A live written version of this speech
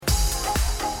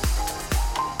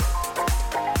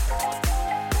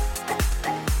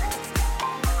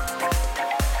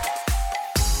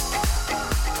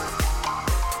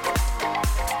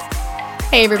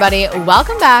Hey everybody,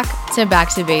 welcome back to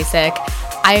Basic.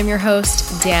 I am your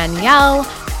host, Danielle,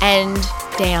 and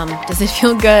damn, does it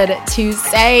feel good to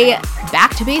say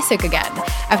back to basic again.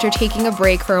 After taking a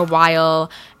break for a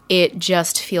while, it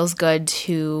just feels good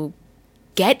to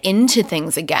get into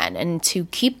things again and to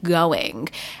keep going.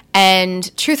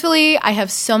 And truthfully, I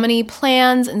have so many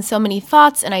plans and so many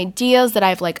thoughts and ideas that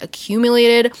I've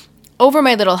accumulated over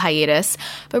my little hiatus.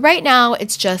 But right now,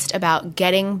 it's just about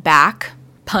getting back,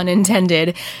 pun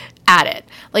intended, at it.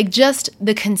 Just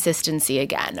the consistency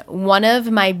again. One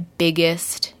of my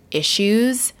biggest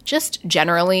issues just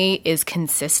generally is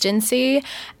consistency.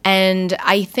 And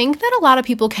I think that a lot of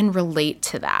people can relate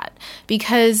to that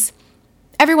because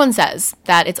everyone says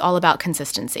that it's all about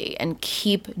consistency and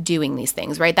keep doing these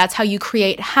things, right? That's how you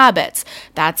create habits.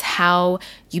 That's how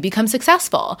you become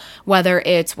successful, whether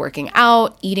it's working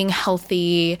out, eating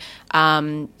healthy,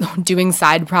 doing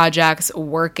side projects,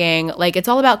 working. It's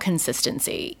all about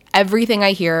consistency. Everything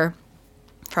I hear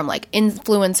from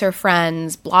influencer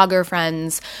friends, blogger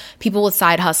friends, people with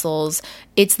side hustles,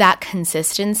 it's that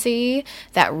consistency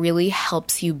that really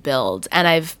helps you build. And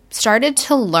I've started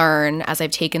to learn as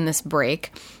I've taken this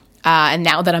break, and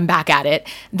now that I'm back at it,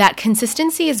 that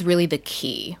consistency is really the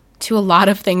key to a lot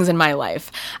of things in my life.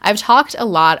 I've talked a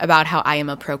lot about how I am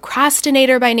a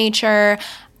procrastinator by nature.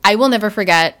 I will never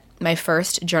forget my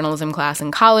first journalism class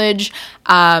in college.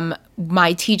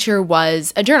 My teacher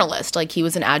was a journalist, he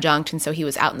was an adjunct, and so he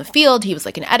was out in the field, he was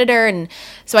an editor, and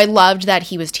so I loved that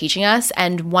he was teaching us,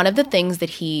 and one of the things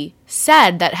that he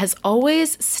said that has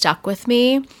always stuck with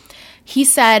me, he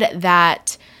said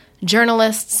that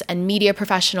journalists and media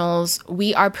professionals,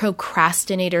 we are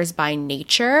procrastinators by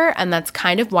nature, and that's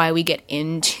kind of why we get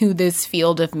into this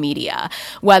field of media.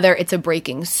 Whether it's a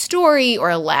breaking story or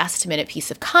a last-minute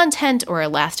piece of content or a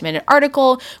last-minute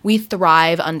article, we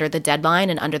thrive under the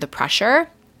deadline and under the pressure.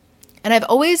 And I've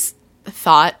always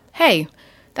thought, hey,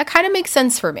 that kind of makes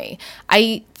sense for me.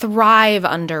 I thrive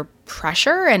under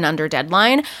pressure and under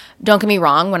deadline. Don't get me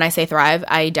wrong, when I say thrive,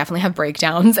 I definitely have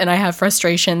breakdowns and I have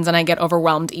frustrations and I get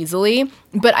overwhelmed easily,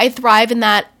 but I thrive in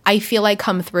that I feel I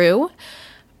come through.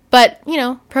 But,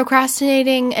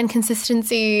 procrastinating and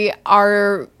consistency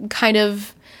are kind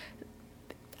of,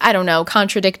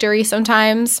 contradictory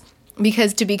sometimes.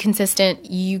 Because to be consistent,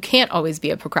 you can't always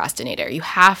be a procrastinator. You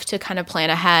have to kind of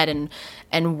plan ahead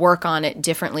and work on it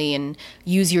differently and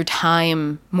use your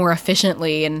time more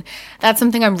efficiently. And that's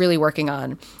something I'm really working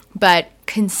on. But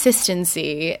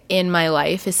consistency in my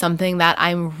life is something that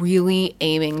I'm really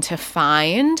aiming to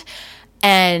find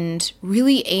and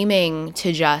really aiming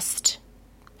to just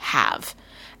have.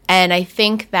 And I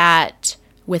think that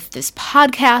with this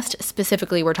podcast,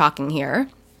 specifically we're talking here,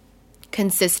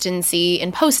 consistency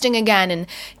in posting again and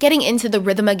getting into the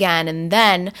rhythm again. And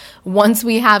then once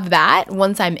we have that,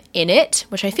 once I'm in it,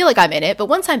 which I feel like I'm in it, but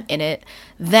once I'm in it,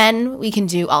 then we can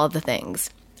do all of the things.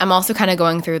 I'm also kind of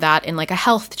going through that in a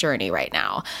health journey right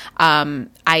now. I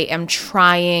am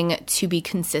trying to be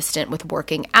consistent with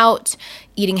working out,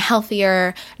 eating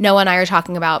healthier. Noah and I are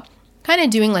talking about kind of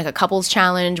doing a couples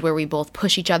challenge where we both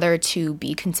push each other to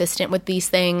be consistent with these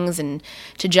things and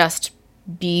to just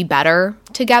be better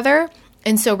together.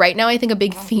 And so right now I think a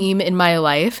big theme in my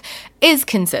life is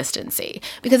consistency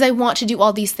because I want to do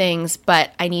all these things,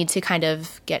 but I need to kind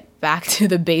of get back to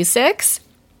the basics.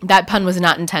 That pun was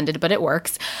not intended, but it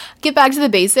works. Get back to the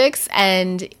basics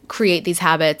and create these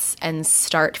habits and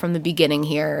start from the beginning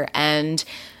here. And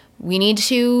we need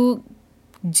to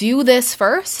do this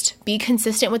first, be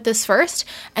consistent with this first,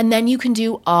 and then you can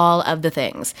do all of the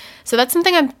things. So that's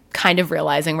something I'm kind of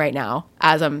realizing right now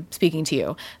as I'm speaking to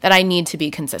you, that I need to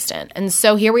be consistent. And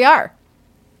so here we are.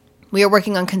 We are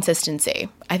working on consistency.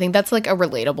 I think that's a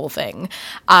relatable thing.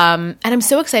 And I'm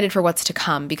so excited for what's to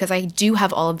come because I do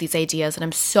have all of these ideas and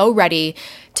I'm so ready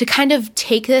to kind of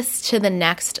take this to the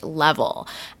next level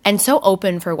and so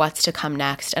open for what's to come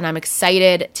next. And I'm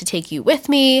excited to take you with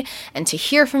me and to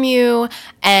hear from you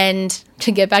and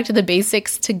to get back to the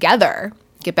basics together.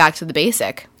 Get back to the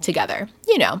basic together.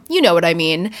 You know what I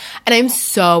mean. And I'm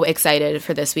so excited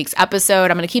for this week's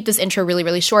episode. I'm going to keep this intro really,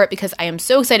 really short because I am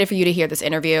so excited for you to hear this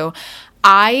interview.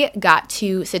 I got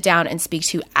to sit down and speak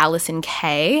to Allison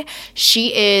Kay.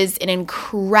 She is an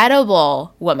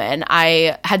incredible woman.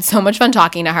 I had so much fun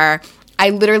talking to her. I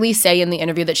literally say in the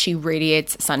interview that she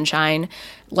radiates sunshine.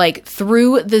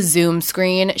 Through the Zoom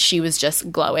screen, she was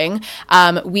just glowing.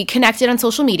 We connected on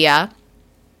social media.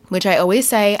 which I always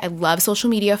say, I love social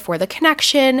media for the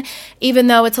connection, even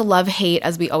though it's a love-hate,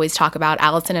 as we always talk about.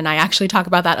 Allison and I actually talk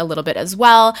about that a little bit as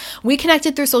well. We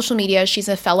connected through social media. She's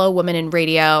a fellow woman in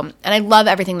radio, and I love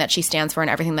everything that she stands for and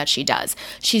everything that she does.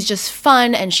 She's just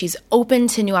fun, and she's open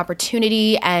to new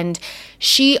opportunity, and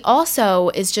she also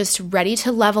is just ready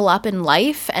to level up in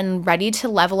life and ready to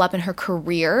level up in her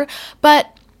career,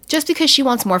 but just because she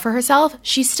wants more for herself,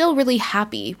 she's still really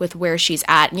happy with where she's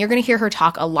at. And you're going to hear her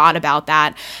talk a lot about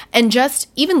that. And just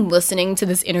even listening to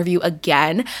this interview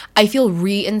again, I feel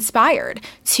re-inspired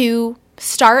to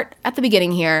start at the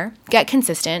beginning here, get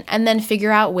consistent, and then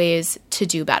figure out ways to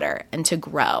do better and to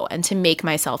grow and to make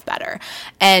myself better.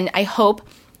 And I hope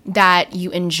that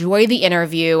you enjoy the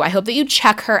interview. I hope that you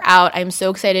check her out. I'm so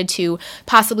excited to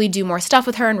possibly do more stuff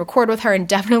with her and record with her and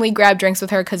definitely grab drinks with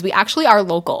her because we actually are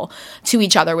local to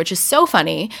each other, which is so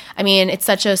funny. I mean, it's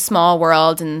such a small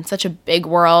world and such a big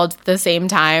world at the same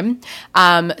time.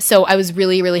 So I was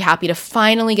really, really happy to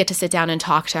finally get to sit down and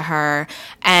talk to her.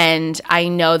 And I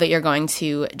know that you're going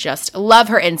to just love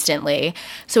her instantly.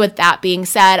 So with that being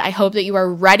said, I hope that you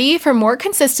are ready for more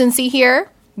consistency here.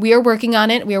 We are working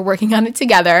on it. We are working on it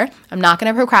together. I'm not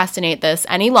going to procrastinate this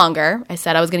any longer. I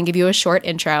said I was going to give you a short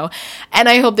intro. And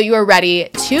I hope that you are ready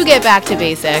to get back to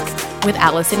basic with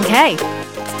Allison Kay.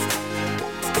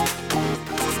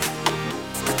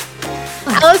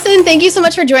 Allison, thank you so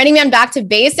much for joining me on Back to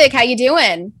Basic. How you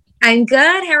doing? I'm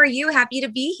good. How are you? Happy to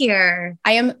be here.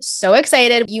 I am so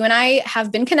excited. You and I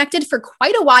have been connected for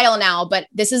quite a while now, but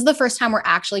this is the first time we're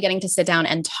actually getting to sit down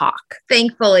and talk.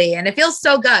 Thankfully. And it feels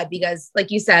so good because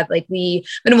like you said, like we've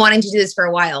been wanting to do this for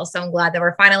a while. So I'm glad that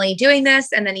we're finally doing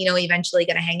this and then, eventually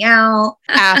going to hang out.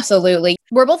 Absolutely.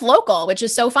 We're both local, which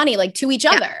is so funny, like to each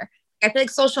other. I feel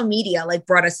like social media like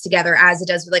brought us together as it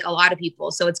does with like a lot of people.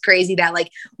 So it's crazy that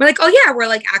like, we're like, oh yeah, we're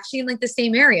like actually in like the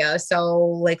same area. So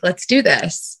like, let's do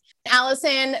this.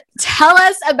 Allison, tell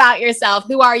us about yourself.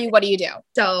 Who are you? What do you do?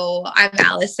 So I'm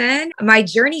Allison. My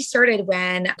journey started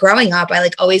when growing up, I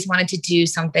like always wanted to do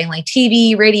something like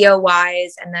TV, radio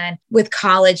wise. And then with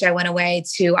college, I went away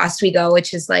to Oswego,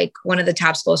 which is like one of the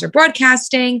top schools for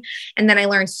broadcasting. And then I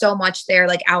learned so much there.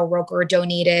 Like Al Roker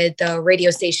donated the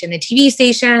radio station, the TV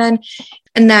station.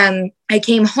 And then I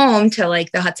came home to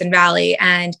like the Hudson Valley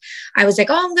and I was like,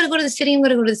 oh, I'm going to go to the city. I'm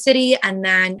going to go to the city. And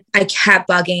then I kept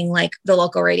bugging like the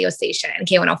local radio station,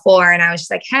 K104. And I was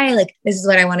just like, hey, like, this is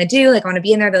what I want to do. Like, I want to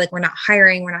be in there. They're like, we're not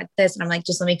hiring. We're not this. And I'm like,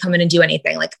 just let me come in and do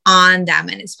anything like on them.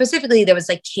 And specifically there was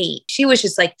like Kate. She was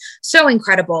just like so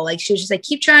incredible. Like, she was just like,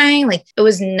 keep trying. Like, it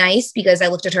was nice because I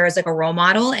looked at her as like a role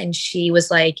model and she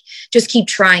was like, just keep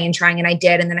trying and trying. And I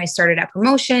did. And then I started at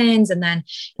promotions and then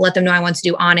let them know I wanted to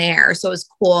do on air. So it was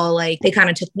cool. Like, they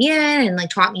kind of took me in and like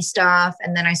taught me stuff.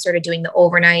 And then I started doing the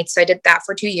overnight. So I did that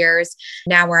for 2 years.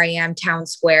 Now where I am, Town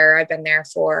Square, I've been there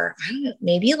for, I don't know,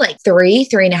 maybe like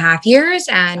 3.5 years.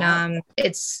 And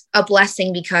it's a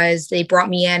blessing because they brought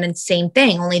me in and same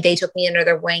thing, only they took me under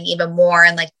their wing even more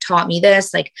and like taught me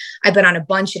this. Like I've been on a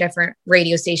bunch of different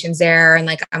radio stations there and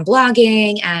like I'm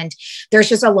blogging and there's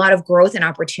just a lot of growth and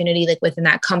opportunity like within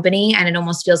that company. And it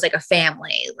almost feels like a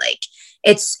family. Like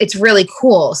it's really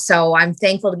cool. So I'm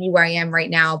thankful to be where I am right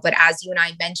now. But as you and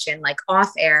I mentioned, like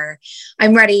off air,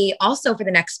 I'm ready also for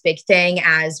the next big thing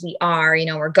as we are,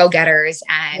 we're go-getters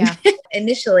and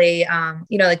initially,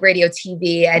 like radio,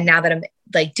 TV. And now that I'm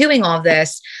like doing all of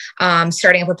this,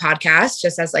 starting up a podcast,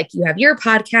 just as like you have your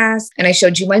podcast and I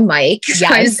showed you my mic.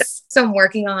 Yes. So I'm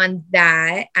working on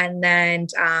that. And then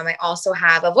I also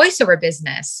have a voiceover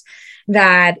business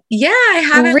that, I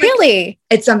haven't really,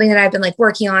 it's something that I've been like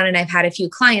working on and I've had a few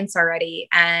clients already.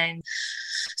 And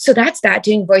so that's that,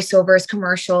 doing voiceovers,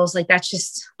 commercials, like that's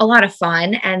just a lot of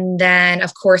fun. And then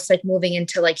of course, like moving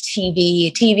into like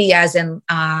TV as in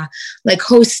like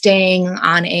hosting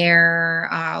on air,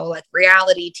 like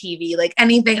reality TV, like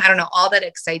anything, I don't know, all that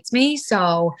excites me.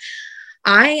 So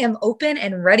I am open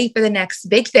and ready for the next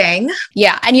big thing.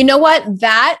 Yeah. And you know what?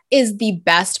 That is the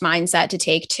best mindset to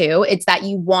take too. It's that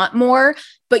you want more,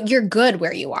 but you're good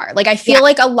where you are. Like, I feel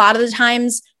like a lot of the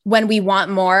times when we want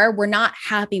more, we're not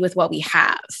happy with what we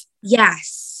have.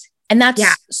 Yes. And that's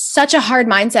such a hard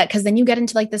mindset because then you get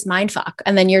into like this mind fuck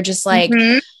and then you're just like,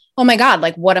 oh my God,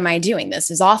 like, what am I doing? This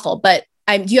is awful. But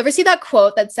do you ever see that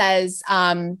quote that says,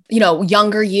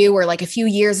 younger you or like a few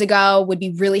years ago would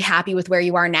be really happy with where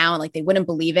you are now and like they wouldn't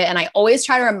believe it. And I always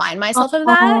try to remind myself of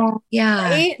that. Yeah.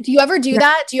 Right? Do you ever do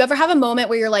that? Do you ever have a moment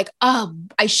where you're like, oh,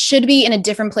 I should be in a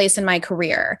different place in my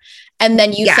career? And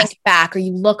then you Yes. think back or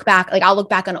you look back, like I'll look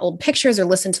back on old pictures or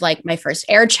listen to like my first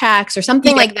air checks or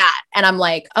something like that. And I'm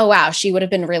like, oh, wow, she would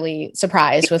have been really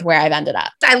surprised with where I've ended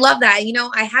up. I love that.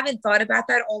 I haven't thought about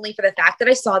that only for the fact that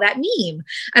I saw that meme.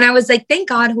 And I was like, thank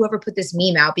God whoever put this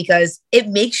meme out, because it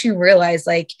makes you realize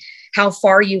like how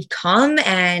far you've come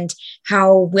and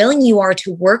how willing you are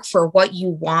to work for what you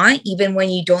want, even when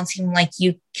you don't seem like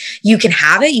you can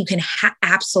have it. You can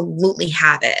absolutely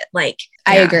have it. Like,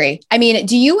 I agree. I mean,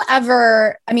 do you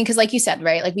ever, cause like you said,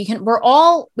 right? Like we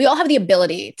all have the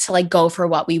ability to like go for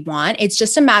what we want. It's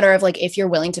just a matter of like, if you're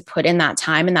willing to put in that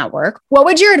time and that work. What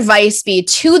would your advice be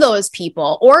to those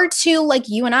people or to like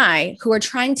you and I who are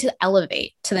trying to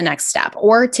elevate to the next step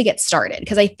or to get started?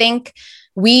 Cause I think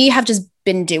we have just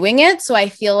been doing it. So I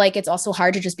feel like it's also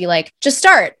hard to just be like, just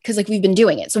start. Cause like we've been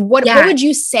doing it. So what would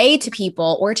you say to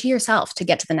people or to yourself to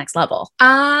get to the next level?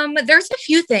 There's a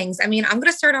few things. I'm going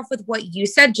to start off with what you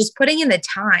said, just putting in the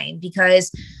time,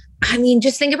 because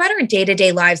just think about our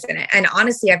day-to-day lives in it. And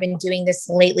honestly, I've been doing this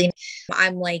lately.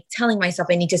 I'm like telling myself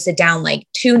I need to sit down like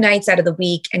 2 nights out of the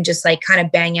week and just like kind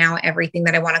of bang out everything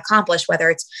that I want to accomplish, whether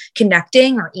it's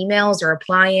connecting or emails or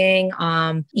applying,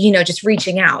 just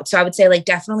reaching out. So I would say like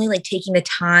definitely like taking the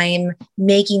time,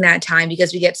 making that time,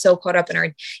 because we get so caught up in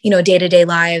our, day-to-day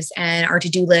lives and our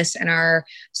to-do lists and our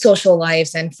social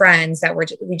lives and friends that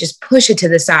we just push it to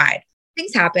the side.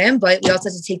 Things happen, but we also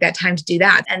have to take that time to do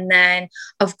that. And then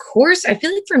of course, I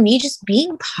feel like for me, just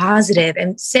being positive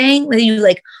and saying that you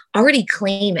like already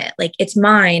claim it. Like it's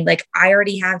mine. Like I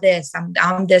already have this,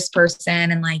 I'm this person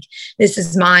and like, this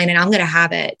is mine and I'm going to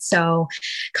have it. So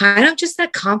kind of just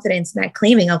that confidence and that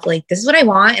claiming of like, this is what I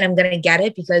want and I'm going to get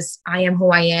it because I am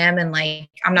who I am. And like,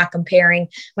 I'm not comparing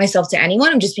myself to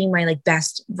anyone. I'm just being my like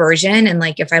best version. And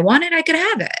like, if I want it, I could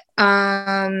have it.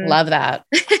 Love that.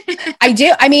 I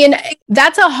do.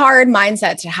 That's a hard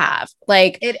mindset to have.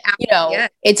 Like,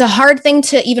 it's a hard thing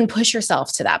to even push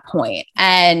yourself to that point.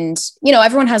 And,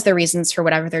 everyone has their reasons for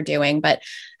whatever they're doing, but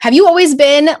have you always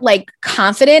been like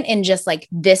confident in just like,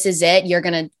 this is it, you're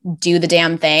going to do the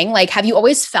damn thing? Like, have you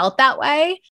always felt that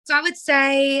way? So I would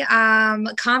say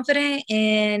confident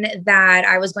in that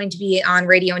I was going to be on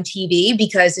radio and TV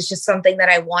because it's just something that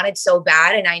I wanted so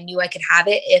bad. And I knew I could have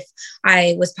it if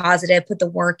I was positive, put the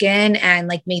work in and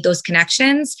like made those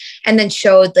connections and then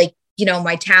showed like,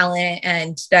 my talent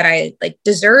and that I like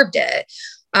deserved it.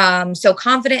 So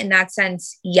confident in that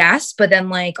sense, yes. But then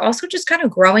like also just kind of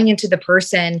growing into the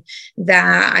person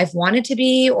that I've wanted to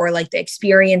be, or like the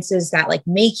experiences that like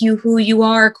make you who you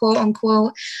are, quote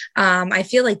unquote. I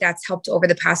feel like that's helped over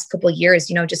the past couple of years,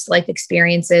 just life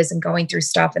experiences and going through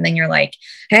stuff. And then you're like,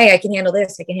 hey, I can handle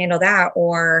this. I can handle that.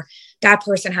 Or that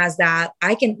person has that.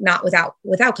 I can not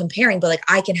without comparing, but like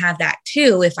I can have that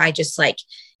too if I just like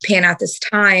pan out this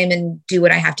time and do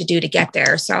what I have to do to get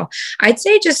there. So I'd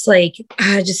say just like,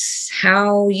 just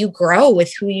how you grow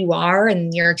with who you are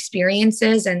and your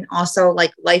experiences, and also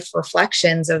like life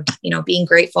reflections of, being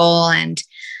grateful and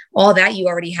all that you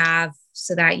already have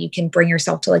so that you can bring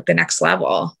yourself to like the next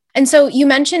level. And so you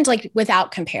mentioned like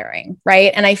without comparing,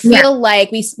 right? And I feel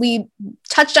like we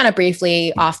touched on it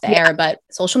briefly off the air, but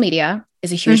social media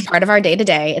is a huge part of our day to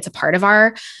day. It's a part of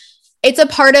our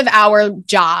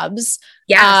jobs.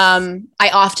 Yes. I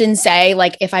often say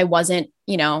like, if I wasn't,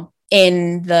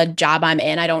 in the job I'm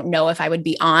in, I don't know if I would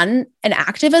be on and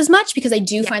active as much because I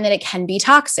do find that it can be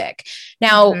toxic.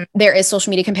 Now, there is social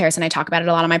media comparison. I talk about it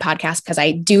a lot on my podcast because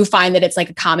I do find that it's like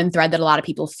a common thread that a lot of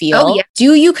people feel. Oh, yeah.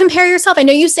 Do you compare yourself? I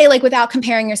know you say like without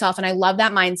comparing yourself, and I love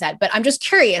that mindset, but I'm just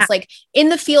curious, like in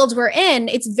the fields we're in,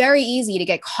 it's very easy to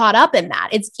get caught up in that.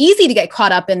 It's easy to get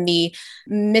caught up in the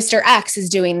Mr. X is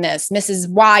doing this, Mrs.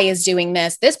 Y is doing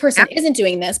this person isn't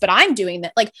doing this, but I'm doing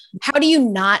that. Like, how do you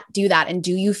not do that? And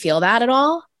do you feel that at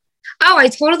all? Oh, I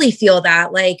totally feel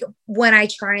that. Like when I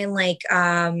try and like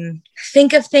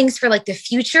think of things for like the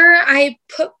future, I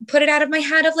put it out of my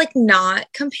head of like not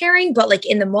comparing, but like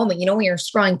in the moment, when you're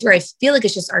scrolling through, I feel like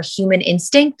it's just our human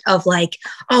instinct of like,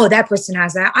 oh, that person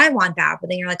has that, I want that. But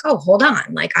then you're like, oh, hold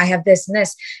on, like I have this and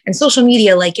this. And social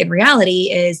media, like in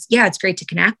reality is, it's great to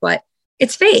connect, but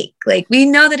it's fake. Like we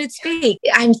know that it's fake.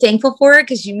 I'm thankful for it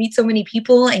because you meet so many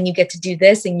people and you get to do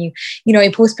this and you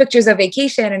post pictures of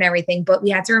vacation and everything. But we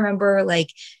had to remember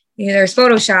like, there's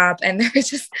Photoshop and there's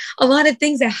just a lot of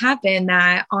things that happen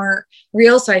that aren't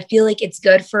real. So I feel like it's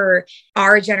good for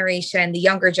our generation, the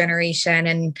younger generation,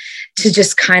 and to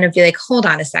just kind of be like, hold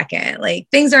on a second, like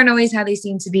things aren't always how they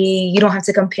seem to be. You don't have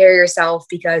to compare yourself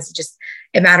because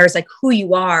it matters like who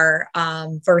you are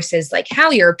versus like how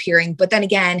you're appearing. But then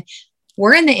again,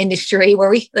 we're in the industry where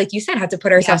we, like you said, have to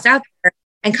put ourselves out there.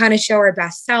 and kind of show our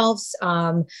best selves.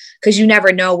 Cause you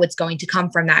never know what's going to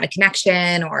come from that, a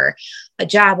connection or a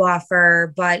job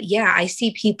offer. But yeah, I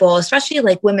see people, especially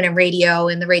like women in radio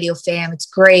and the radio fam. It's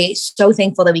great. So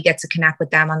thankful that we get to connect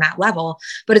with them on that level.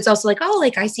 But it's also like, oh,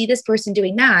 like I see this person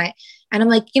doing that. And I'm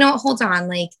like, hold on.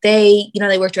 Like they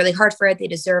worked really hard for it. They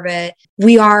deserve it.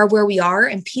 We are where we are.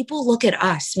 And people look at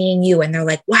us, me and you, and they're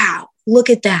like, wow, look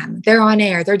at them. They're on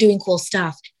air. They're doing cool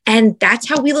stuff. And that's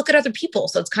how we look at other people.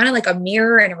 So it's kind of like a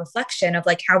mirror and a reflection of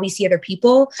like how we see other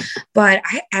people. But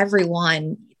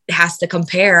everyone has to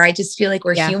compare. I just feel like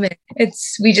we're human.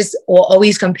 We just will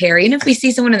always compare. Even if we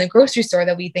see someone in the grocery store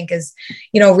that we think is,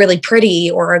 really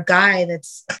pretty, or a guy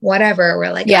that's whatever,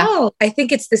 we're like, oh, I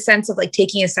think it's the sense of like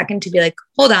taking a second to be like,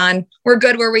 hold on, we're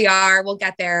good where we are. We'll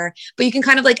get there. But you can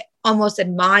kind of like almost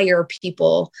admire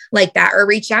people like that, or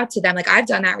reach out to them. Like I've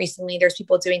done that recently. There's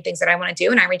people doing things that I want to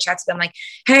do, and I reach out to them like,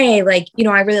 hey, like,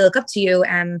 I really look up to you,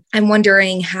 and I'm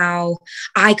wondering how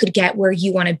I could get where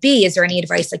you want to be. Is there any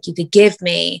advice like you could give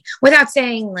me, without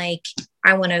saying like,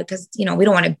 I want to, because, we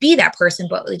don't want to be that person,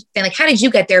 but then like, how did you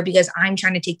get there? Because I'm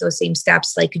trying to take those same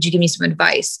steps. Like, could you give me some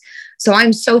advice? So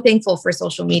I'm so thankful for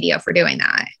social media for doing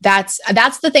that. That's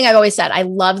the thing I've always said. I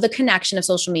love the connection of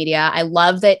social media. I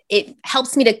love that it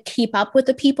helps me to keep up with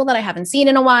the people that I haven't seen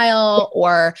in a while,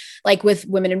 or like with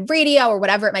women in radio or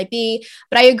whatever it might be.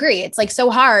 But I agree. It's like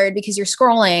so hard because you're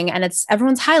scrolling and it's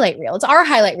everyone's highlight reel. It's our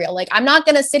highlight reel. Like I'm not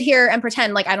going to sit here and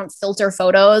pretend like I don't filter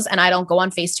photos and I don't go on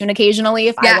Facetune occasionally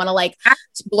if I want to like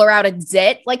blur out a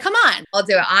zit. Like, come on. I'll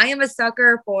do it. I am a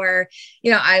sucker for,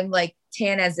 I'm like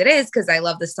tan as it is because I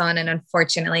love the sun. And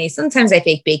unfortunately, sometimes I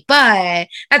fake bake, but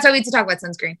that's why we have to talk about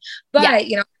sunscreen. But,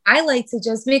 I like to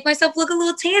just make myself look a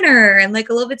little tanner and like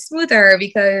a little bit smoother,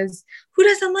 because who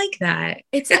doesn't like that?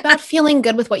 It's about feeling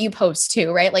good with what you post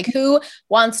too, right? Like who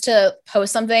wants to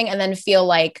post something and then feel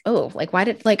like, oh, like why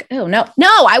did like, oh no,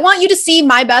 I want you to see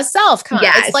my best self. Come on.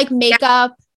 Yes. It's like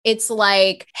makeup. It's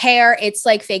like hair. It's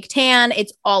like fake tan.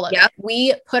 It's all of it.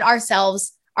 We put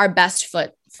our best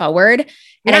foot forward.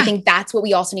 And I think that's what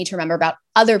we also need to remember about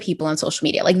other people on social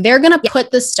media. Like they're going to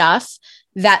put the stuff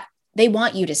that they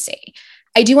want you to see.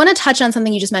 I do want to touch on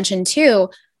something you just mentioned too.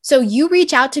 So you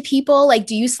reach out to people, like,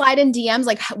 do you slide in DMs?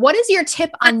 Like, what is your tip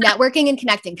on networking and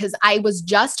connecting? Because I was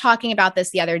just talking about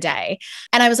this the other day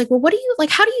and I was like, well,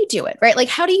 how do you do it? Right? Like,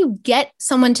 how do you get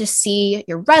someone to see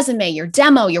your resume, your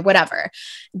demo, your whatever?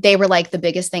 They were like, the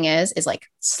biggest thing is like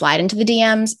slide into the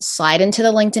DMs, slide into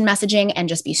the LinkedIn messaging and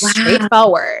just be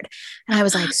straightforward. And I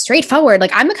was like, straightforward.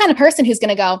 Like, I'm the kind of person who's going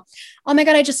to go, oh my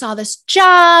God, I just saw this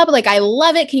job. Like, I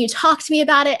love it. Can you talk to me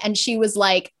about it? And she was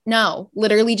like, no,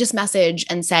 literally just message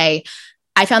and say,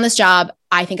 I found this job.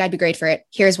 I think I'd be great for it.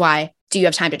 Here's why. Do you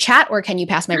have time to chat, or can you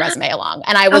pass my resume along?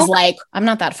 And I was like, I'm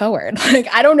not that forward. Like,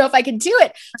 I don't know if I can do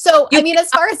it. So, I mean, as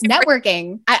far as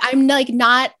networking, I'm like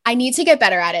I need to get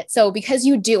better at it. So because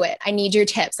you do it, I need your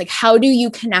tips. Like, how do you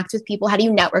connect with people? How do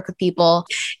you network with people?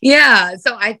 Yeah.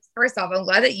 So first off, I'm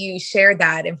glad that you shared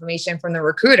that information from the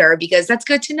recruiter, because that's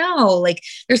good to know. Like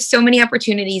there's so many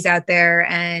opportunities out there,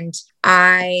 and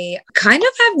I kind of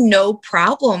have no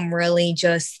problem really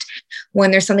just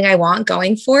when there's something I want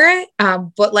going for it.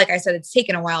 But like I said, it's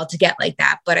taken a while to get like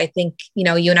that. But I think,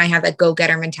 you and I have that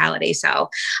go-getter mentality. So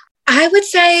I would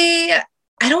say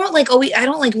I don't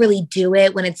really do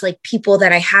it when it's like people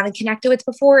that I haven't connected with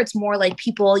before. It's more like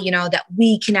people, that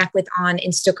we connect with on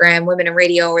Instagram, Women in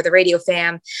Radio or the Radio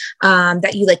Fam,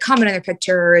 that you like comment on their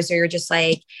pictures, or you're just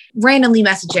like randomly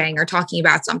messaging or talking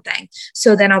about something.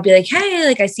 So then I'll be like, hey,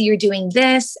 like I see you're doing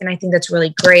this and I think that's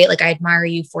really great. Like I admire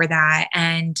you for that.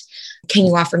 And can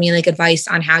you offer me like advice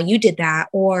on how you did that?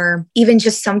 Or even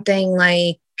just something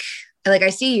like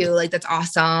I see you, like, that's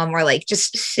awesome. Or like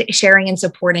just sharing and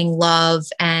supporting love,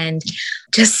 and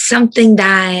just something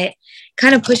that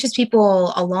kind of pushes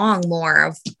people along more,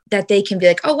 of that they can be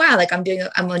like, oh, wow, like I'm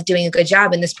doing a good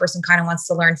job. And this person kind of wants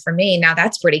to learn from me. Now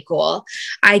that's pretty cool.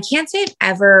 I can't say I've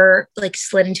ever like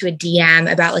slid into a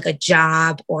DM about like a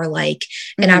job or like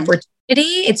an opportunity.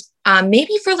 It's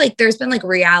maybe for like, there's been like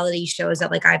reality shows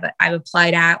that like I've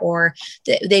applied at, or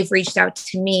they've reached out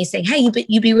to me saying, hey,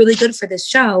 you'd be really good for this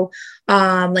show.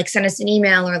 Like send us an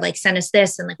email, or like send us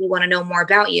this, and like we want to know more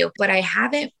about you. But I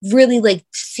haven't really like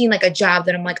seen like a job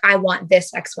that I'm like, I want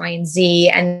this X, Y, and Z,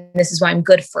 and this is why I'm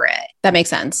good for it. That makes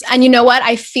sense. And you know what?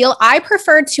 I feel I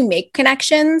prefer to make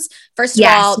connections, first of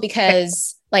all,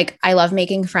 because like I love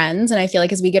making friends. And I feel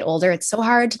like as we get older, it's so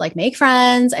hard to like make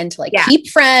friends and to like keep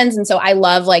friends. And so I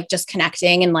love like just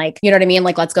connecting and like, you know what I mean?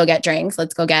 Like, let's go get drinks.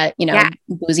 Let's go get,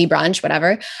 boozy brunch,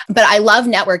 whatever. But I love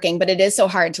networking, but it is so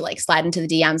hard to like slide into the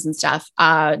DMs and stuff.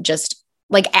 Just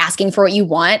like asking for what you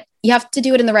want. you have to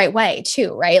do it in the right way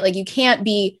too, right? Like you can't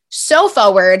be so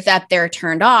forward that they're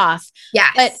turned off.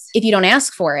 Yes. But if you don't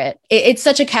ask for it, it's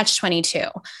such a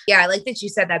catch-22. Yeah, I like that you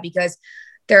said that because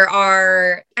there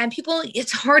are, and people,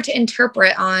 it's hard to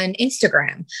interpret on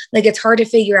Instagram. Like it's hard to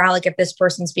figure out like if this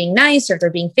person's being nice or if they're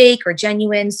being fake or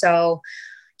genuine. So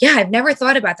yeah, I've never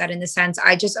thought about that in the sense.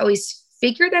 I just always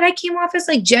figured that I came off as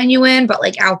like genuine, but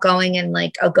like outgoing and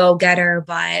like a go-getter.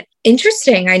 But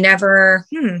interesting. I never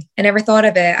thought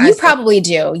of it. You probably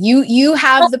do. You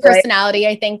have the personality.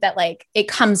 I think that like it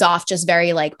comes off just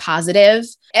very like positive.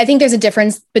 I think there's a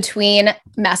difference between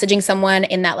messaging someone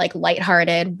in that like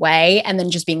lighthearted way and then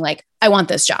just being like, I want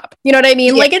this job. You know what I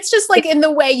mean? Yeah. Like it's just like in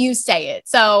the way you say it.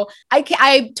 So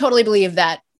I totally believe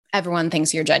that everyone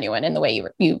thinks you're genuine in the way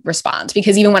you respond.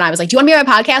 Because even when I was like, do you want to be on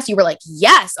my podcast? You were like,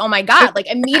 yes. Oh my God.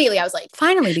 Like immediately I was like,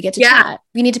 finally we get to chat.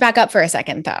 We need to back up for a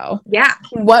second though. Yeah.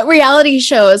 What reality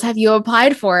shows have you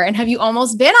applied for and have you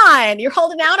almost been on? You're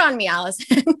holding out on me,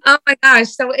 Allison. Oh my gosh.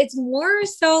 So it's more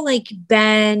so like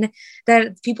been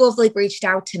that people have like reached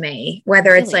out to me,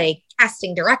 whether it's like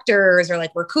casting directors or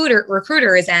like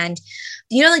recruiters. And,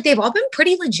 you know, like they've all been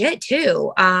pretty legit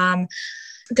too.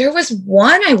 There was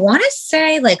one, I want to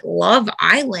say like Love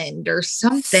Island or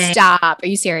something. Stop. Are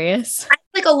you serious?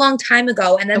 Like a long time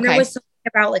ago. And then there was something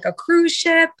about like a cruise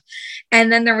ship. And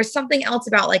then there was something else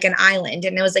about like an island.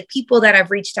 And it was like people that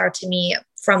have reached out to me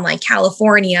from like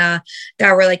California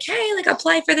that were like, hey, like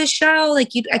apply for this show.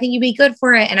 Like I think you'd be good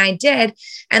for it. And I did.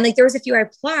 And like, there was a few I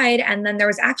applied. And then there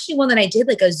was actually one that I did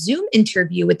like a Zoom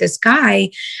interview with this guy.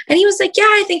 And he was like, yeah,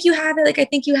 I think you have it. Like, I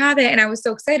think you have it. And I was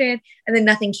so excited. And then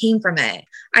nothing came from it.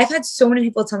 I've had so many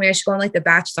people tell me I should go on like The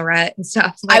Bachelorette and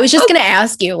stuff. Like, I was just going to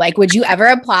ask you, like, would you ever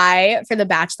apply for The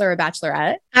Bachelor or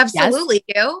Bachelorette? Absolutely.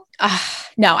 Yes? You?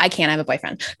 No, I can't. I have a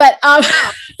boyfriend, but,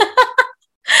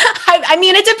 I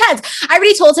mean, it depends. I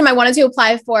already told him I wanted to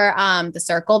apply for The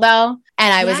Circle though.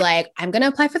 And I was like, I'm going to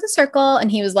apply for The Circle.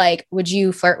 And he was like, would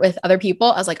you flirt with other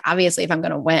people? I was like, obviously if I'm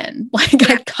going to win,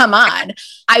 like, come on.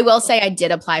 I will say I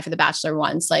did apply for The Bachelor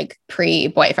once, like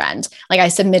pre-boyfriend. Like I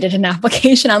submitted an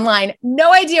application online,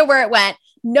 no idea where it went.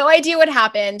 No idea what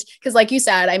happened. Cause like you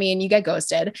said, I mean, you get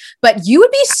ghosted, but you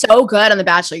would be so good on The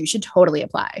Bachelor. You should totally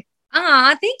apply.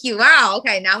 Thank you. Wow.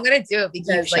 Okay. Now I'm going to do it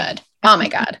because oh my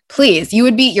God, please.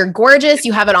 You're gorgeous.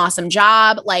 You have an awesome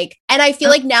job. Like, and I feel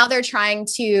like now they're trying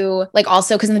to like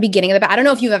also, cause in the beginning of I don't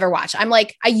know if you've ever watched, I'm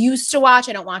like, I used to watch,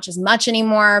 I don't watch as much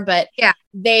anymore, but yeah,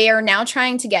 they are now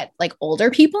trying to get like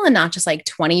older people and not just like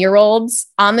 20-year-olds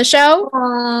on the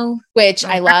show, which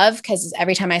I love. Cause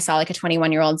every time I saw like a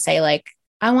 21-year-old say like,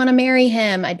 I want to marry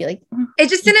him, I'd be like, It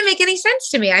just didn't make any sense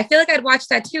to me. I feel like I'd watch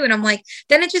that too. And I'm like,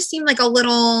 then it just seemed like a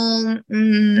little,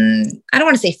 I don't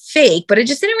want to say fake, but it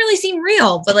just didn't really seem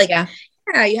real. But like, yeah,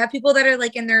 you have people that are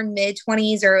like in their mid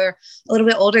 20s or a little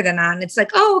bit older than that. And it's like,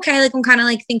 oh, okay. Like I'm kind of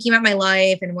like thinking about my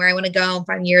life and where I want to go in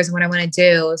 5 years and what I want to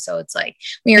do. So it's like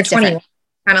when you're 20,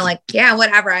 kind of like, yeah,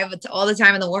 whatever. I have all the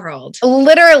time in the world.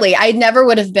 Literally. I never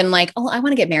would have been like, oh, I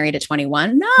want to get married at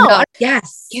 21. No.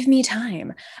 Yes. Give me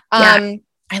time.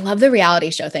 I love the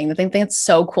reality show thing. I think that's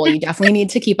so cool. You definitely need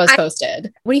to keep us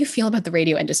posted. What do you feel about the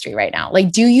radio industry right now? Like,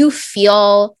 do you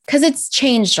feel, because it's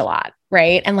changed a lot,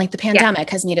 right? And like the pandemic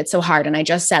has made it so hard. And I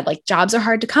just said like jobs are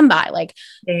hard to come by. Like,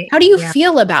 how do you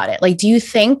feel about it? Like, do you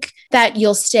think that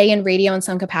you'll stay in radio in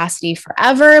some capacity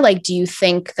forever? Like, do you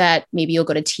think that maybe you'll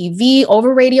go to TV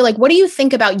over radio? Like, what do you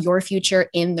think about your future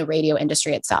in the radio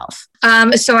industry itself?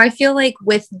 So I feel like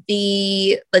with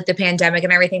the pandemic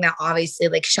and everything that obviously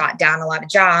like shot down a lot of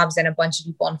jobs and a bunch of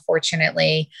people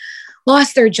unfortunately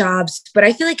lost their jobs. But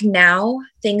I feel like now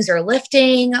things are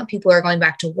lifting, people are going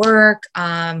back to work,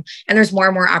 and there's more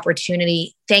and more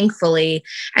opportunity, thankfully.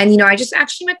 And, you know, I just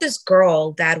actually met this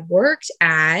girl that worked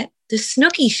at the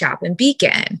Snooki shop in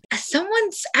Beacon.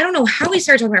 I don't know how we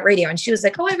started talking about radio. And she was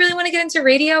like, oh, I really want to get into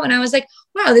radio. And I was like,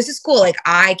 wow, this is cool. Like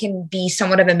I can be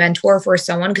somewhat of a mentor for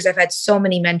someone because I've had so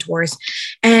many mentors,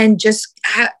 and just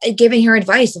giving her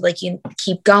advice of like, you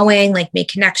keep going, like make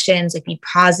connections, like be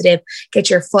positive, get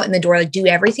your foot in the door, like do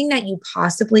everything that you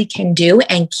possibly can do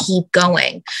and keep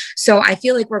going. So I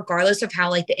feel like regardless of how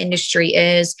like the industry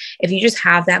is, if you just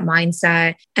have that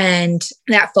mindset and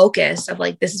that focus of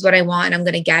like, this is what I want and I'm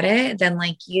going to get it, then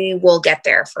like you will get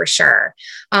there for sure.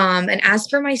 And as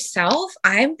for myself,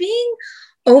 I'm being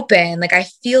open. Like I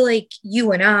feel like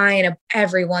you and I and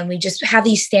everyone, we just have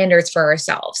these standards for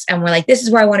ourselves. And we're like, this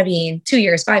is where I want to be in 2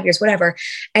 years, 5 years, whatever.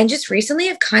 And just recently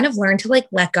I've kind of learned to like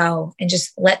let go and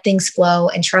just let things flow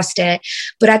and trust it.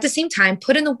 But at the same time,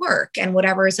 put in the work, and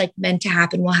whatever is like meant to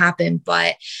happen will happen.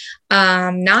 But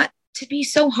not to be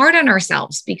so hard on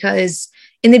ourselves, because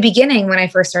in the beginning, when I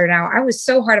first started out, I was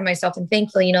so hard on myself, and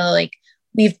thankfully, like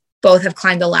we've both have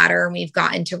climbed the ladder and we've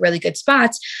gotten to really good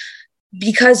spots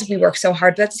because we work so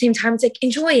hard. But at the same time, it's like,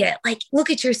 enjoy it, like look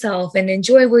at yourself and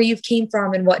enjoy where you've came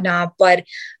from and whatnot. But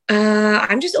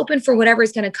I'm just open for whatever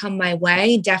is going to come my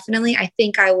way. Definitely. I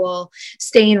think I will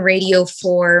stay in radio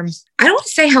for, I don't want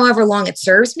to say however long it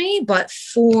serves me, but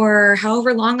for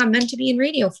however long I'm meant to be in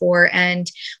radio for. And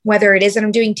whether it is that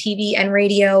I'm doing TV and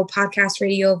radio, podcast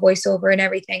radio, voiceover and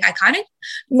everything, I kind of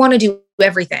want to do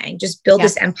everything, just build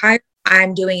this empire.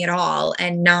 I'm doing it all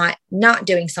and not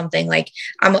doing something like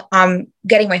I'm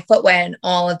getting my foot wet in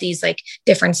all of these like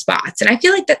different spots. And I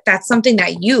feel like that's something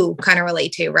that you kind of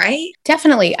relate to, right?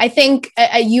 Definitely. I think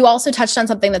you also touched on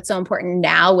something that's so important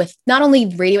now with not only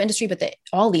the radio industry, but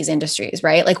all these industries,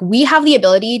 right? Like we have the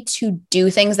ability to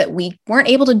do things that we weren't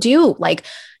able to do. Like,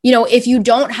 if you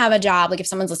don't have a job, like if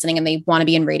someone's listening and they want to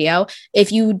be in radio,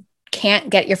 if you can't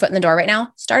get your foot in the door right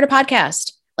now, start a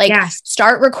podcast. Like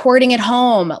start recording at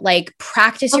home, like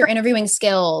practice your interviewing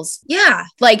skills. Yeah.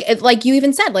 Like you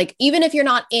even said, like, even if you're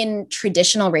not in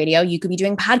traditional radio, you could be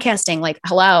doing podcasting. Like,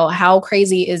 hello, how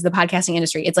crazy is the podcasting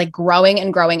industry? It's like growing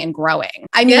and growing and growing.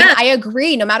 I mean, I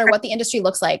agree. No matter what the industry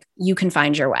looks like, you can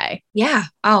find your way. Yeah.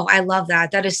 Oh, I love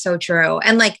that. That is so true.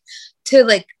 And like, to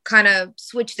like kind of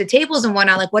switch the tables and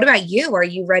whatnot, like, what about you? Are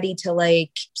you ready to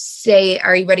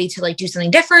are you ready to like do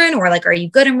something different, or like, are you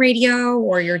good in radio,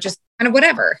 or you're just kind of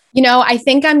whatever? I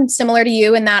think I'm similar to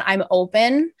you in that I'm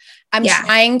open. I'm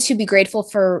trying to be grateful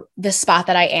for the spot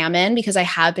that I am in because I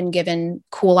have been given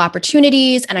cool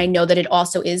opportunities. And I know that it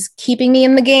also is keeping me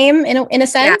in the game in a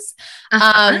sense.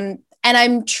 Yeah. And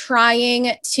I'm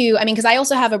trying to, because I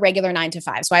also have a regular 9 to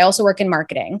 5. So I also work in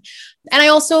marketing, and I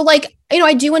also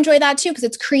I do enjoy that too, because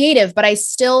it's creative, but I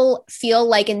still feel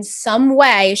like in some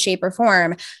way, shape or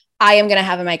form, I am going to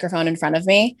have a microphone in front of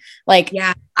me.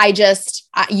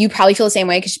 You probably feel the same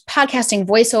way because podcasting,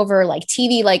 voiceover, like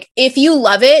TV, like if you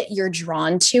love it, you're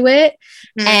drawn to it.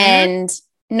 Mm-hmm. And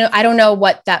no, I don't know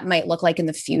what that might look like in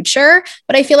the future,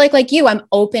 but I feel like you, I'm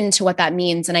open to what that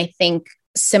means. And I think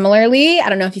similarly, I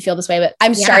don't know if you feel this way, but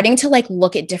I'm starting to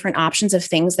look at different options of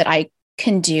things that I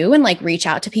can do and reach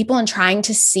out to people and trying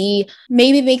to see,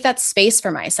 maybe make that space for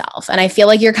myself. And I feel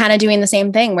like you're kind of doing the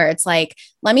same thing where it's like,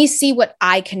 let me see what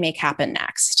I can make happen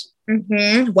next.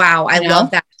 Mm-hmm. Wow. I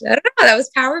love that. I don't know. That was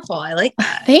powerful. I like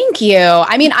that. Thank you.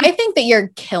 I think that you're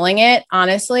killing it,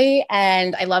 honestly.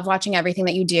 And I love watching everything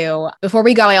that you do. Before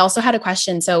we go, I also had a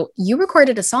question. So you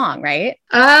recorded a song, right?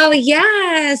 Oh,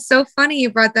 yeah. So funny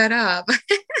you brought that up.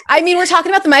 We're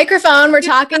talking about the microphone. We're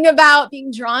talking about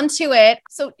being drawn to it.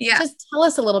 So just tell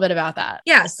us a little bit about that.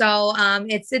 Yeah. So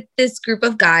it's this group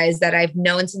of guys that I've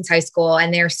known since high school,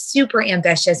 and they're super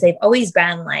ambitious. They've always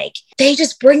been they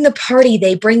just bring the party.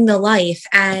 They bring the life,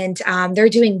 and they're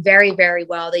doing very, very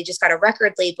well. They just got a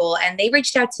record label, and they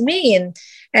reached out to me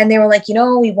and they were like,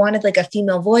 we wanted a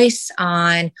female voice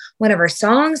on one of our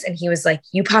songs. And he was like,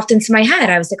 you popped into my head.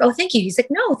 I was like, oh, thank you. He's like,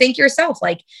 no, thank yourself.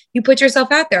 You put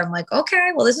yourself out there. I'm like,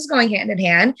 okay, well, this is going hand in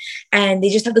hand. And they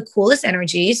just have the coolest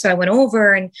energy. So I went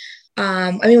over and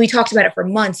we talked about it for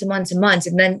months and months and months.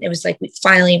 And then it was we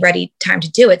finally ready time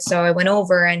to do it. So I went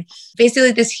over, and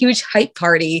basically this huge hype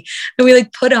party that we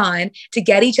put on to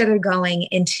get each other going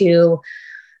into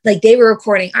they were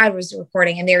recording, I was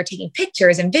recording, and they were taking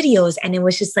pictures and videos. And it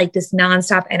was just this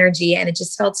nonstop energy. And it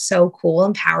just felt so cool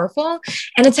and powerful.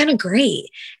 And it sounded great.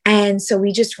 And so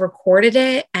we just recorded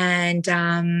it. And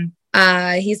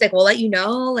he's like, we'll let you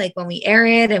know when we air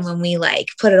it and when we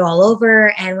put it all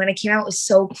over. And when it came out, it was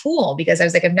so cool because I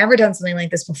was I've never done something like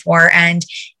this before. And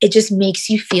it just makes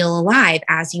you feel alive,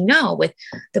 as you know, with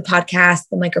the podcast,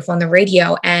 the microphone, the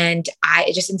radio. And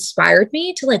it just inspired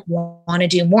me to want to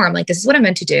do more. I'm this is what I'm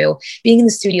meant to do. Being in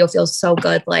the studio feels so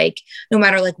good. No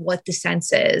matter what the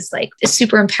sense is, it's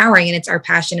super empowering, and it's our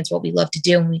passion. It's what we love to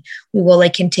do. And we will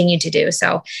continue to do.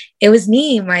 So it was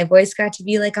neat. My voice got to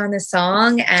be on this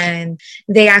song, and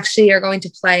they actually are going to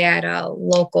play at a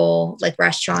local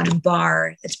restaurant and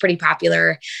bar. It's pretty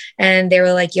popular. And they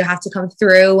were like, you have to come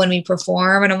through when we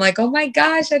perform. And I'm like, oh my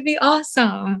gosh, that'd be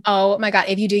awesome. Oh my God.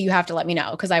 If you do, you have to let me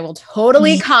know, because I will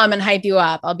totally come and hype you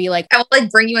up. I'll be I will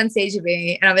bring you on stage with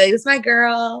me, and I'll be this is my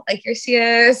girl. Here she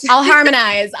is. I'll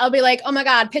harmonize. I'll be oh my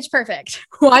God, pitch perfect.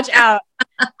 Watch out.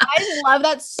 I love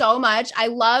that so much. I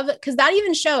love, because that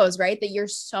even shows, right, that you're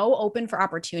so open for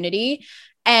opportunity.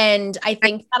 And I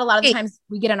think that a lot of the times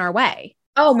we get in our way.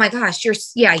 Oh my gosh,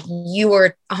 you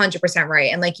were 100%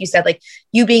 right. And like you said, like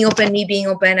you being open, me being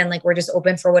open, and like we're just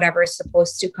open for whatever is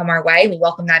supposed to come our way. We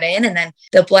welcome that in, and then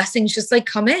the blessings just like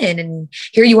come in, and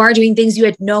here you are doing things you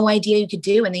had no idea you could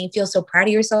do, and then you feel so proud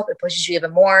of yourself. It pushes you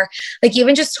even more. Like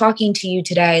even just talking to you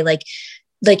today, like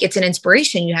it's an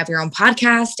inspiration. You have your own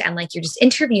podcast, and like you're just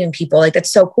interviewing people. Like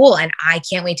that's so cool, and I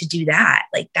can't wait to do that.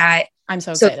 Like that. I'm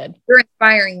so excited. You're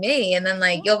inspiring me, and then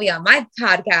like you'll be on my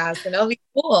podcast, and it'll be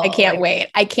cool. I can't wait.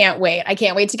 I can't wait. I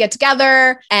can't wait to get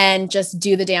together and just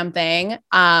do the damn thing.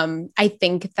 I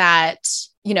think that,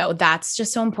 you know, that's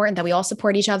just so important that we all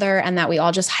support each other and that we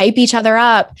all just hype each other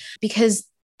up, because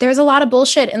there's a lot of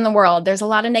bullshit in the world. There's a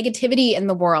lot of negativity in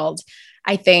the world.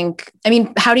 I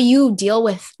mean, how do you deal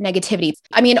with negativity?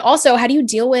 I mean, also, how do you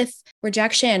deal with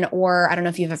rejection? Or I don't know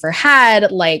if you've ever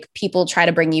had like people try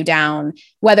to bring you down,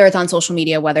 whether it's on social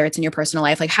media, whether it's in your personal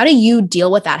life. Like, how do you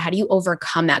deal with that? How do you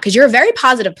overcome that? Because you're a very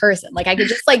positive person. Like I could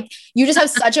just like, you just have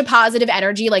such a positive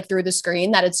energy like through the screen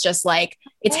that it's just like,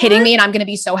 it's hitting me and I'm going to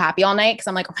be so happy all night. Cause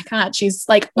I'm like, oh my God, she's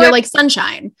like, you're like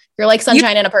sunshine. You're like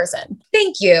sunshine in a person.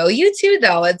 Thank you. You too,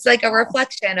 though. It's like a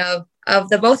reflection of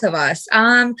the both of us.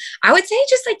 I would say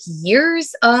just like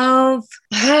years of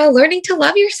learning to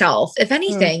love yourself, if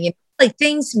anything. You know, like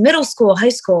things, middle school, high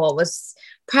school was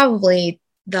probably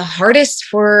the hardest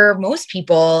for most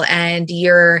people. And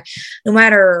no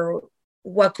matter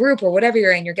what group or whatever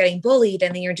you're in, you're getting bullied,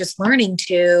 and then you're just learning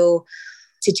to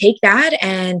take that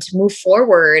and move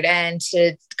forward and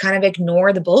to kind of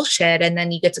ignore the bullshit. And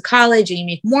then you get to college and you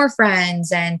make more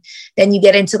friends, and then you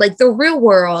get into like the real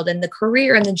world and the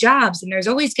career and the jobs. And there's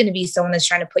always going to be someone that's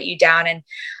trying to put you down. And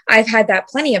I've had that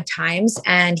plenty of times.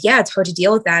 And yeah, it's hard to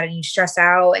deal with that. And you stress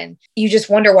out and you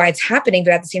just wonder why it's happening.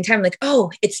 But at the same time, like,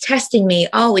 oh, it's testing me.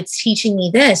 Oh, it's teaching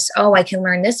me this. Oh, I can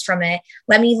learn this from it.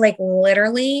 Let me like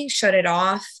literally shut it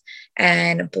off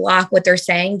and block what they're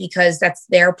saying, because that's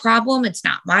their problem. It's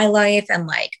not my life. And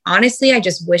like, honestly, I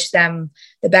just wish them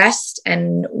the best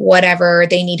and whatever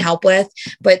they need help with.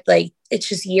 But like, it's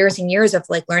just years and years of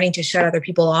like learning to shut other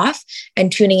people off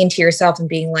and tuning into yourself and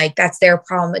being like, that's their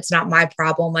problem. It's not my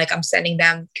problem. Like I'm sending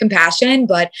them compassion,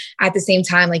 but at the same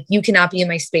time, like you cannot be in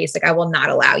my space. Like I will not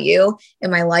allow you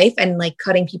in my life, and like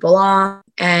cutting people off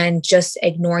and just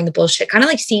ignoring the bullshit, kind of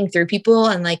like seeing through people.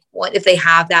 And like, what if they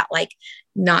have that like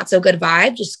not so good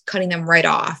vibe, just cutting them right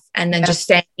off, and then just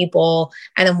staying people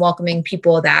and then welcoming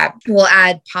people that will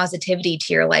add positivity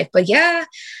to your life. But yeah,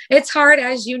 it's hard,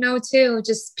 as you know, too.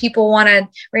 Just people want to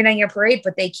rain on your parade,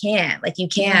 but they can't. Like you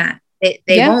can't. They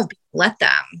won't let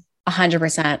them.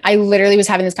 100%. I literally was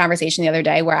having this conversation the other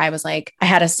day where I was like, I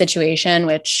had a situation,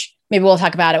 which maybe we'll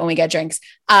talk about it when we get drinks.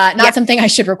 Not something I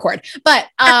should record, but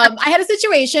I had a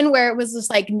situation where it was just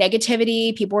like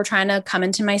negativity. People were trying to come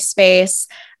into my space.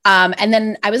 And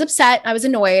then I was upset, I was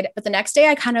annoyed, but the next day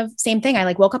I kind of, same thing. I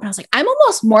like woke up and I was like, I'm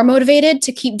almost more motivated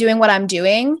to keep doing what I'm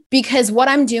doing, because what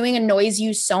I'm doing annoys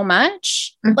you so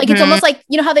much. Like, it's almost like,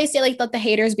 you know how they say like, let the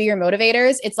haters be your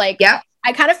motivators. It's like,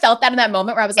 I kind of felt that in that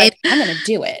moment where I was like, I'm going to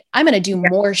do it. I'm going to do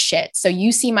more shit. So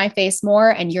you see my face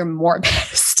more and you're more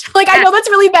pissed. Like, I know that's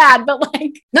really bad, but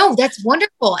like, no, that's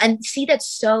wonderful. And see, that's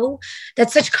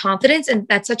such confidence and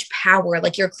that's such power.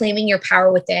 Like you're claiming your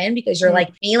power within, because you're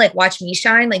like me, like watch me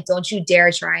shine. Like, don't you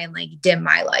dare try and like dim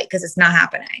my light, because it's not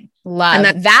happening.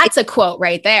 Love. That's a quote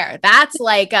right there. That's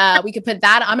like, we could put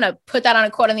that, I'm going to put that on a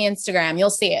quote on the Instagram.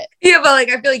 You'll see it. Yeah. But like,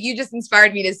 I feel like you just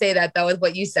inspired me to say that though, with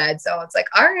what you said. So it's like,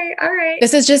 all right.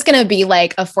 This is just going to be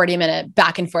like a 40-minute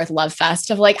back and forth love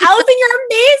fest of like, Allison, you're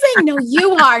amazing. No,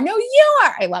 you are. No, you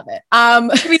are. I love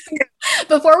it.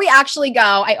 Before we actually go,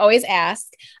 I always ask,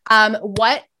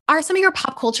 what are some of your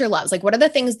pop culture loves? Like, what are the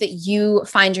things that you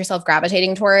find yourself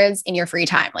gravitating towards in your free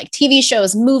time? Like TV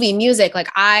shows, movie, music. Like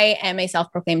I am a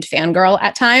self-proclaimed fangirl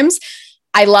at times.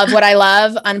 I love what I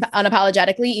love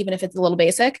unapologetically, even if it's a little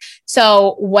basic.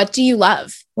 So what do you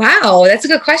love? Wow, that's a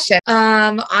good question.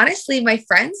 Honestly, my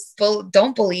friends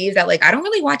don't believe that like I don't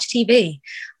really watch TV.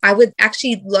 I would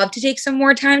actually love to take some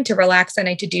more time to relax at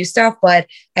night to do stuff, but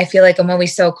I feel like I'm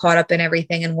always so caught up in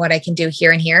everything and what I can do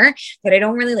here and here that I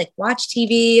don't really like watch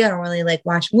TV. I don't really like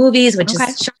watch movies, which is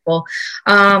shameful.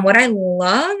 What I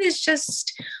love is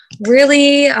just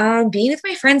really being with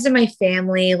my friends and my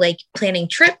family, like planning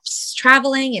trips,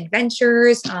 traveling,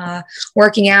 adventures,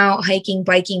 working out, hiking,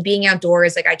 biking, being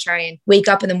outdoors. Like I try and wake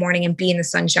up in the morning and be in the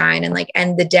sunshine, and like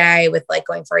end the day with like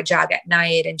going for a jog at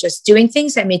night and just doing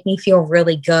things that make me feel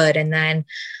really good. And then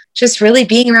just really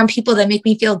being around people that make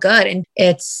me feel good. And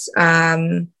it's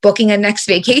booking a next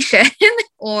vacation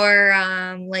or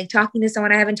like talking to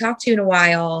someone I haven't talked to in a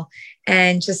while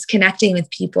and just connecting with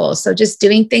people. So just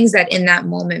doing things that in that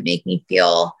moment make me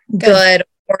feel good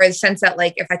or a sense that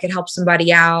like if I could help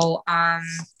somebody out,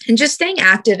 and just staying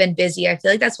active and busy. I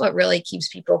feel like that's what really keeps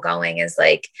people going is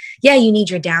like, yeah, you need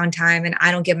your downtime, and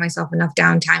I don't give myself enough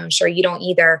downtime. I'm sure you don't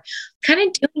either. Kind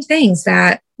of doing things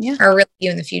that are really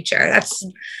you in the future. That's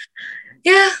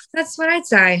what I'd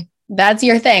say. That's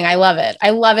your thing. I love it.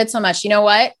 I love it so much. You know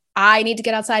what? I need to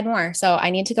get outside more. So I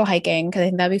need to go hiking because I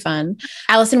think that'd be fun.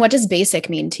 Allison, what does basic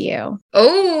mean to you?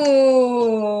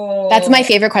 Oh, that's my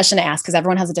favorite question to ask because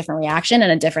everyone has a different reaction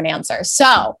and a different answer.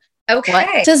 So okay,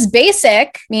 what does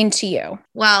basic mean to you?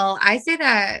 Well, I say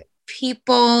that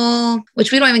people,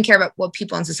 which we don't even care about what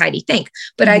people in society think,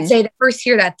 but I'd say the first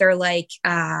hear that they're like,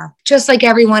 just like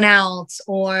everyone else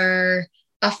or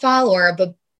a follower,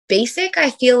 but basic, I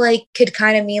feel like could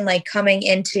kind of mean like coming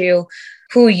into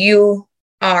who you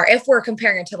are. If we're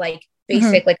comparing it to like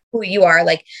basic, like who you are,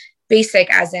 like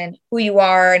basic as in who you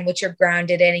are and what you're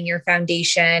grounded in and your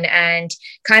foundation, and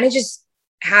kind of just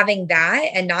having that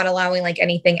and not allowing like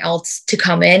anything else to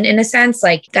come in a sense.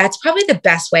 Like that's probably the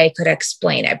best way I could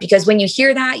explain it, because when you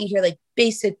hear that, you hear like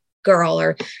basic girl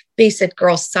or basic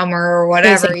girl summer or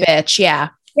whatever. Basic bitch. Yeah.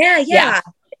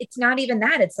 It's not even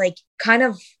that. It's like kind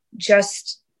of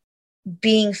just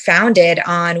being founded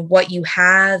on what you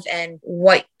have and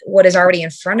what is already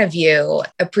in front of you,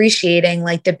 appreciating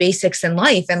like the basics in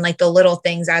life and like the little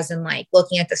things, as in like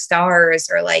looking at the stars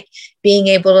or like being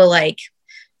able to like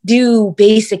do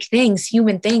basic things,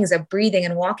 human things of breathing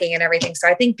and walking and everything. So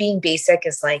I think being basic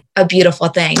is like a beautiful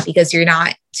thing because you're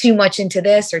not too much into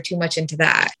this or too much into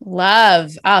that.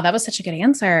 Love. Oh, that was such a good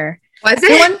answer. Was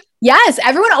it? Yes.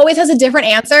 Everyone always has a different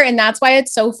answer. And that's why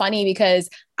it's so funny because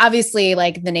obviously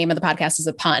like the name of the podcast is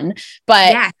a pun,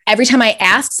 but every time I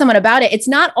ask someone about it, it's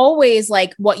not always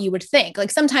like what you would think. Like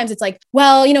sometimes it's like,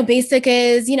 well, you know, basic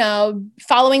is, you know,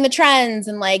 following the trends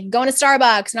and like going to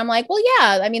Starbucks. And I'm like, well,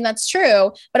 yeah, I mean, that's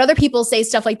true. But other people say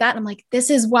stuff like that. And I'm like,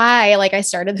 this is why like I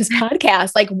started this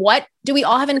podcast. Like, what do we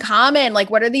all have in common?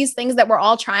 Like, what are these things that we're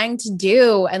all trying to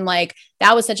do? And like,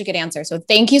 that was such a good answer. So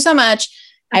thank you so much.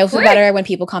 I feel better when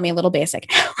people call me a little basic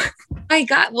now. My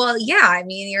God. Well, yeah. I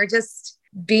mean, you're just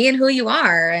being who you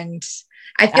are. And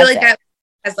I feel like that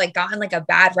has like gotten like a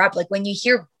bad rep. Like when you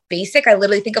hear basic, I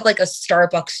literally think of like a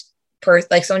Starbucks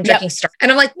like someone drinking Starbucks. And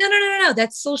I'm like, no.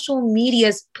 That's social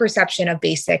media's perception of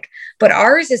basic, but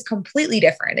ours is completely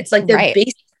different. It's like the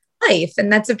basic life.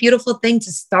 And that's a beautiful thing to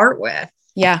start with.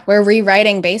 Yeah. We're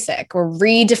rewriting basic. We're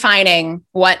redefining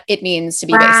what it means to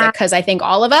be basic. Cause I think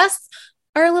all of us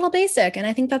are a little basic. And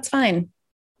I think that's fine.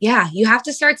 Yeah. You have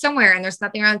to start somewhere, and there's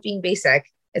nothing wrong with being basic.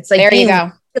 It's like, there you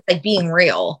go. It's like being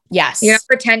real. Yes. You're not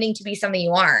pretending to be something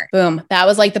you aren't. Boom. That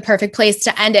was like the perfect place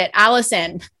to end it.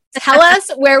 Allison, tell us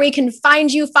where we can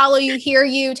find you, follow you, hear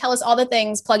you. Tell us all the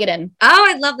things, plug it in. Oh,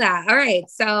 I'd love that. All right.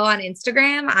 So on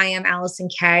Instagram, I am Allison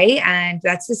K, and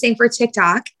that's the same for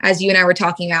TikTok, as you and I were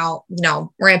talking about, you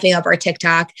know, ramping up our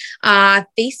TikTok.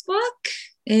 Facebook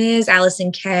is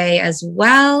Allison K as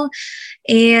well.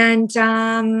 And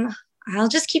I'll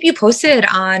just keep you posted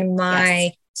on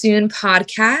my soon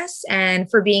podcast. And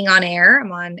for being on air,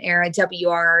 I'm on air at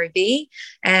WRRV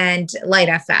and Light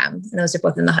FM. And those are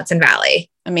both in the Hudson Valley.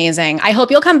 Amazing. I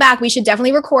hope you'll come back. We should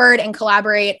definitely record and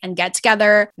collaborate and get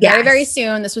together very, very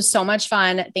soon. This was so much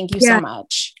fun. Thank you so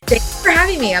much. Thanks for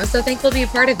having me. I'm so thankful to be a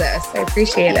part of this. I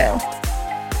appreciate it.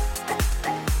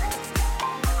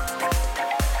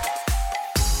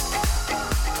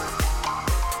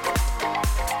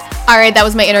 All right, that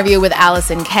was my interview with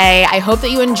Allison K. I hope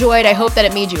that you enjoyed. I hope that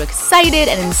it made you excited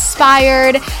and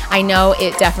inspired. I know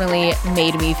it definitely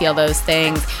made me feel those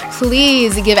things.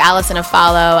 Please give Allison a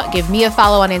follow. Give me a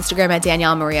follow on Instagram at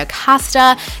Danielle Maria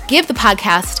Costa. Give the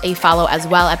podcast a follow as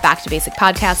well at Back to Basic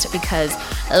Podcast, because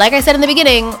like I said in the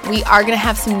beginning, we are going to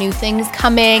have some new things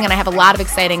coming, and I have a lot of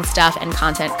exciting stuff and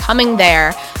content coming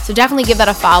there. So definitely give that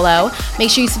a follow.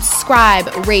 Make sure you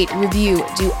subscribe, rate, review,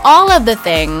 do all of the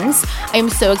things. I am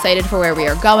so excited for where we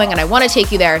are going, and I want to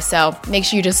take you there. So make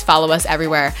sure you just follow us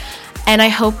everywhere. And I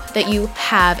hope that you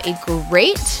have a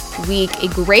great week, a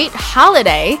great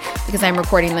holiday, because I'm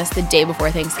recording this the day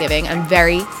before Thanksgiving. I'm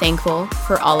very thankful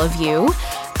for all of you.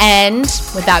 And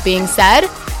with that being said,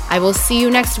 I will see you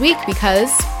next week,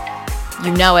 because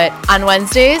you know it. On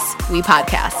Wednesdays, we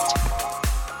podcast.